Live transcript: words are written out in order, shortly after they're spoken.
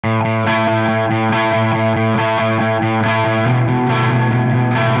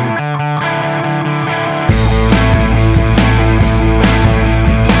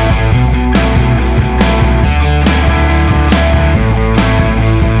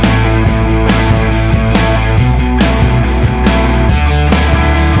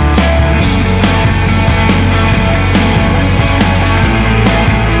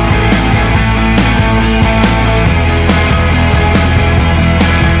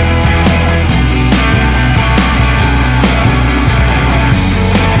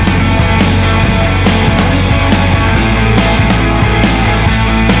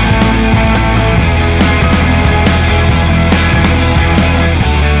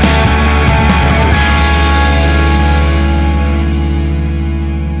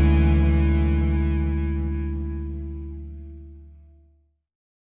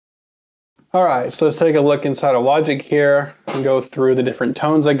Alright, so let's take a look inside of Logic here and go through the different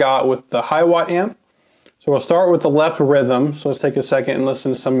tones I got with the HiWatt amp. So we'll start with the left rhythm, so let's take a second and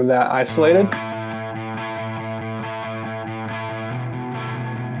listen to some of that isolated.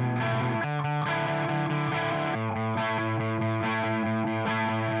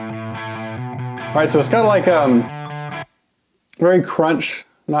 Alright, so it's got like very crunch,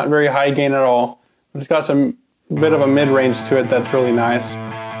 not very high gain at all. It's got some bit of a mid-range to it that's really nice.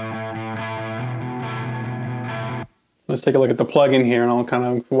 Let's take a look at the plugin here and I'll kind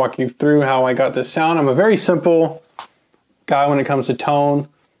of walk you through how I got this sound. I'm a very simple guy when it comes to tone.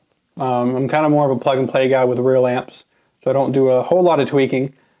 I'm kind of more of a plug and play guy with real amps, so I don't do a whole lot of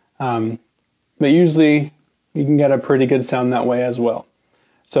tweaking. But usually you can get a pretty good sound that way as well.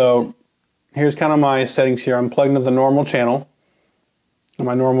 So here's kind of my settings here. I'm plugged into the normal channel.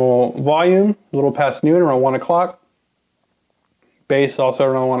 My normal volume, a little past noon, around 1 o'clock. Bass also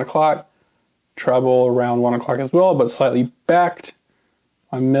around 1 o'clock. Treble around 1 o'clock as well, but slightly backed.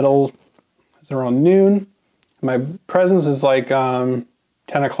 My middle is around noon. My presence is like 10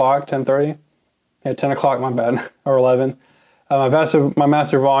 o'clock, 10:30. Yeah, 10 o'clock, my bad, or 11. My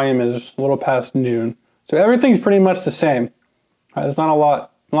master volume is a little past noon. So everything's pretty much the same. There's not a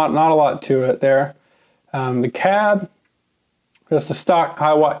lot to it there. The cab, just a stock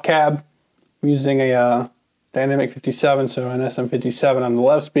HiWatt cab. I'm using a Dynamic 57, so an SM57 on the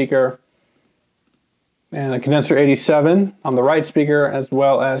left speaker. And a condenser 87 on the right speaker, as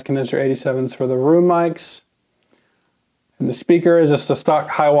well as condenser 87s for the room mics. And the speaker is just a stock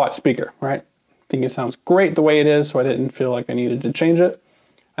HiWatt speaker, right? I think it sounds great the way it is, so I didn't feel like I needed to change it.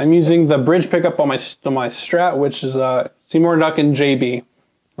 I'm using the bridge pickup on my Strat, which is a Seymour Duncan JB,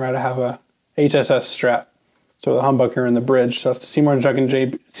 right? I have a HSS Strat, so the humbucker and the bridge. So that's the Seymour Duncan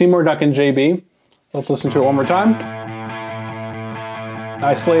JB. Let's listen to it one more time.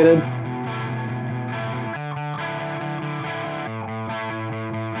 Isolated.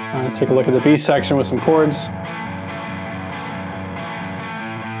 Let's take a look at the B section with some chords.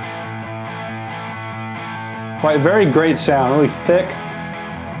 Right, very great sound, really thick,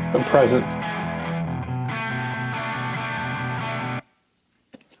 but present.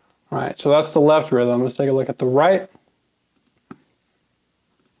 All right, so that's the left rhythm. Let's take a look at the right.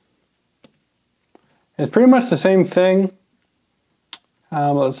 It's pretty much the same thing.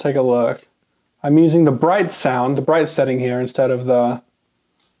 Let's take a look. I'm using the bright sound, the bright setting here instead of the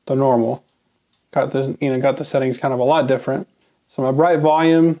normal. Got the settings kind of a lot different. So my bright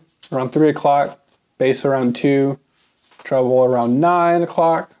volume around 3 o'clock, bass around 2, treble around 9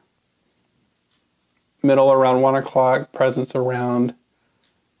 o'clock, middle around 1 o'clock, presence around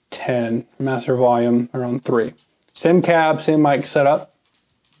 10, master volume around 3. Same cab, same mic setup.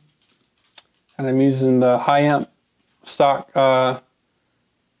 And I'm using the high amp stock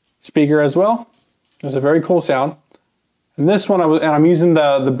speaker as well. It's a very cool sound. And this one, I'm using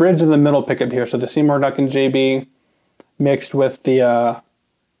the bridge in the middle pickup here. So the Seymour Duncan JB mixed with the,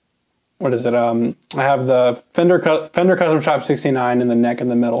 what is it? I have the Fender Custom Shop 69 in the neck in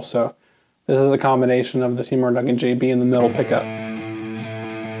the middle. So this is a combination of the Seymour Duncan JB in the middle pickup.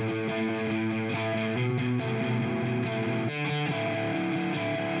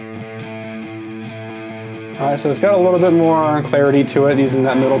 Alright, so it's got a little bit more clarity to it using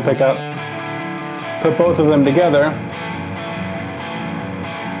that middle pickup. Put both of them together.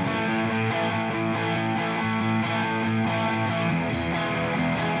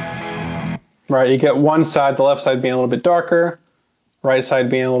 Right, you get one side, the left side being a little bit darker, right side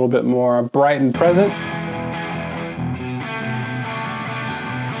being a little bit more bright and present.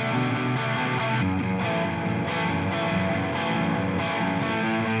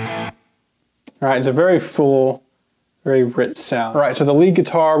 All right, it's a very full, very rich sound. All right, so the lead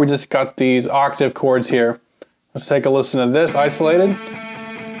guitar, we just got these octave chords here. Let's take a listen to this isolated.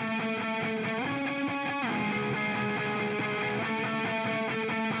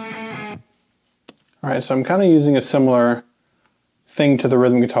 All right, so I'm kind of using a similar thing to the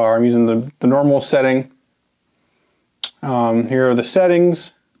rhythm guitar. I'm using the normal setting. Here are the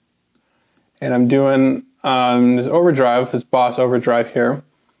settings. And I'm doing this overdrive, this Boss overdrive here.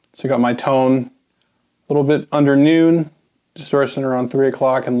 So I got my tone a little bit under noon, distortion around 3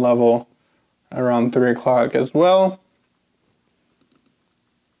 o'clock, and level around 3 o'clock as well.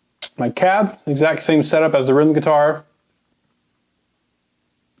 My cab, exact same setup as the rhythm guitar.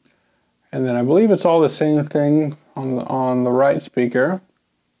 And then I believe it's all the same thing on the right speaker.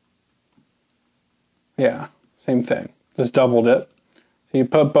 Yeah, same thing. Just doubled it. So you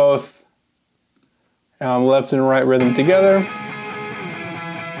put both left and right rhythm together,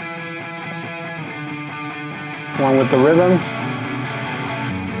 along with the rhythm.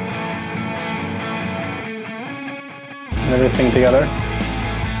 And everything together.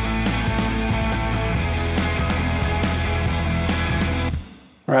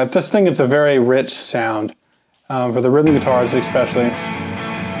 All right, this thing, it's a very rich sound, for the rhythm guitars especially.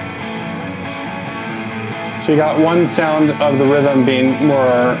 So you got one sound of the rhythm being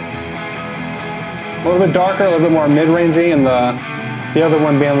a little bit darker, a little bit more mid-rangey, and the other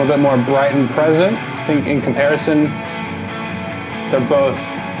one being a little bit more bright and present. I think in comparison, they're both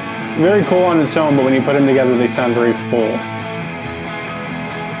very cool on its own, but when you put them together, they sound very full.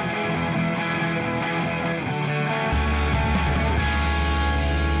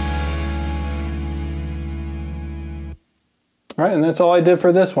 Alright, and that's all I did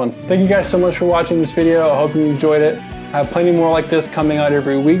for this one. Thank you guys so much for watching this video. I hope you enjoyed it. I have plenty more like this coming out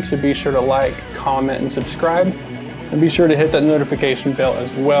every week, so be sure to like, comment, and subscribe. And be sure to hit that notification bell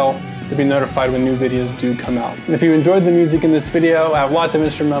as well to be notified when new videos do come out. And if you enjoyed the music in this video, I have lots of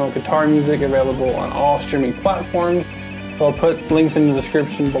instrumental guitar music available on all streaming platforms. So I'll put links in the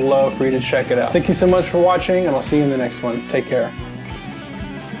description below for you to check it out. Thank you so much for watching, and I'll see you in the next one. Take care.